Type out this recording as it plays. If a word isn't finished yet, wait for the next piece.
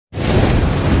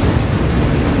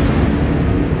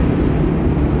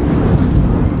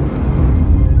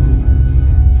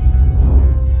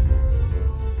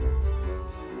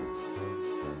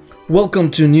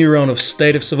Welcome to a new round of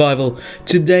State of Survival.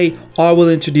 Today I will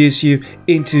introduce you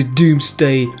into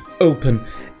Doomsday Open,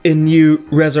 a new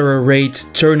Reservoir Raid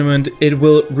tournament. It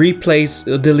will replace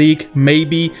the league,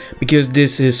 maybe, because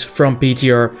this is from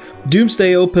PTR.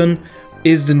 Doomsday Open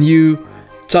is the new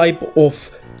type of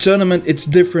tournament. It's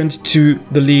different to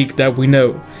the league that we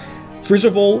know. First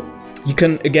of all, you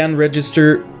can again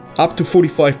register up to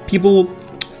 45 people,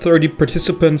 30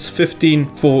 participants,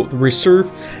 15 for the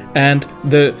reserve, and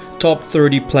the top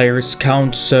 30 players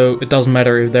count, so it doesn't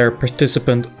matter if they're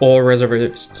participant or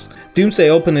reservists. Doomsday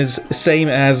Open is same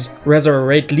as Reservoir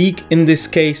Raid League. In this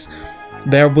case,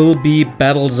 there will be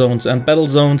battle zones, and battle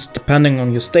zones, depending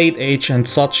on your state, age and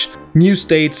such, new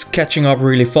states catching up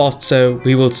really fast, so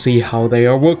we will see how they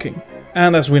are working.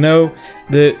 And as we know,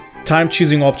 the time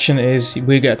choosing option is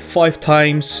we get 5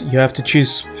 times, you have to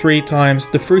choose 3 times.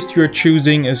 The first you're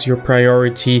choosing is your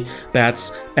priority.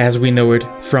 That's as we know it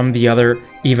from the other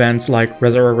events like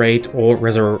Reservoir Raid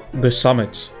or the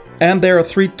Summit. And there are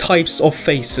 3 types of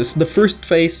phases. The first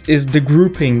phase is the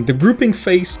grouping. The grouping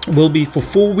phase will be for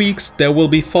 4 weeks. There will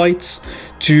be fights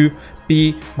to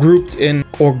be grouped in,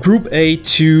 or Group A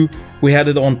to, we had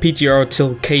it on PTR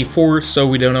till K4, so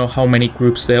we don't know how many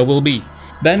groups there will be.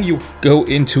 Then you go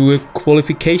into a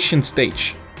qualification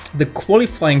stage. The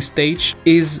qualifying stage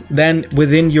is then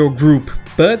within your group,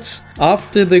 but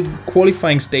after the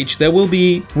qualifying stage there will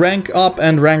be rank up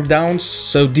and rank downs,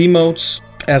 so demotes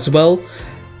as well,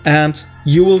 and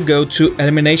you will go to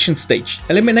elimination stage.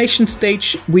 Elimination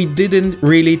stage, we didn't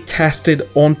really test it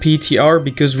on PTR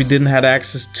because we didn't have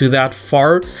access to that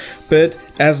far, but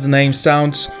as the name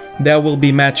sounds, there will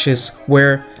be matches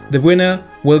where the winner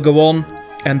will go on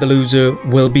and the loser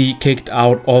will be kicked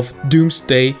out of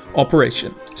Doomsday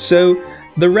Operation. So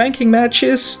the ranking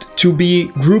matches to be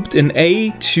grouped in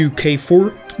A to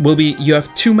K4 will be, you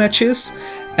have 2 matches,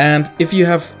 and if you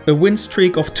have a win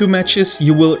streak of 2 matches,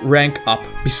 you will rank up.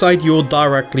 Beside you're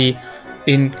directly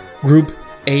in Group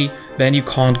A, then you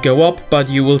can't go up, but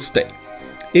you will stay.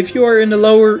 If you are in the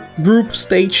lower group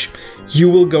stage, you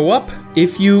will go up.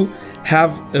 If you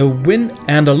have a win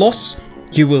and a loss,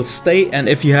 you will stay, and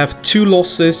if you have 2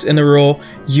 losses in a row,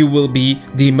 you will be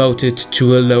demoted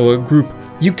to a lower group.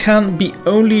 You can be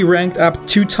only ranked up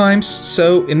 2 times,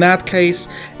 so in that case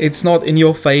it's not in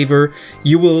your favor.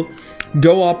 You will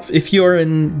go up. If you are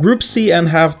in Group C and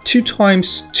have 2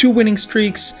 times 2 winning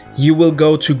streaks, you will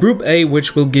go to Group A,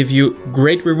 which will give you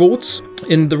great rewards.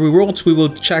 In the rewards we will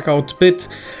check out a bit,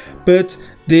 but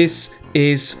this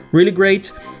is really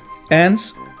great, and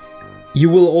you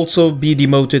will also be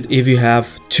demoted if you have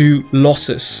 2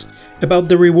 losses. About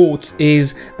the rewards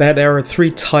is that there are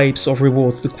 3 types of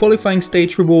rewards: the qualifying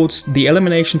stage rewards, the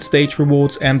elimination stage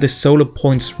rewards, and the solo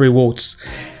points rewards.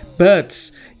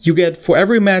 But you get, for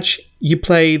every match you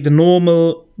play, the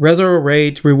normal Reservoir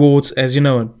Raid rewards as you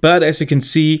know it. But as you can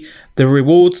see, the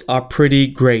rewards are pretty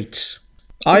great.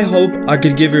 I hope I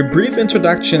could give you a brief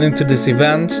introduction into this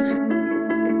event,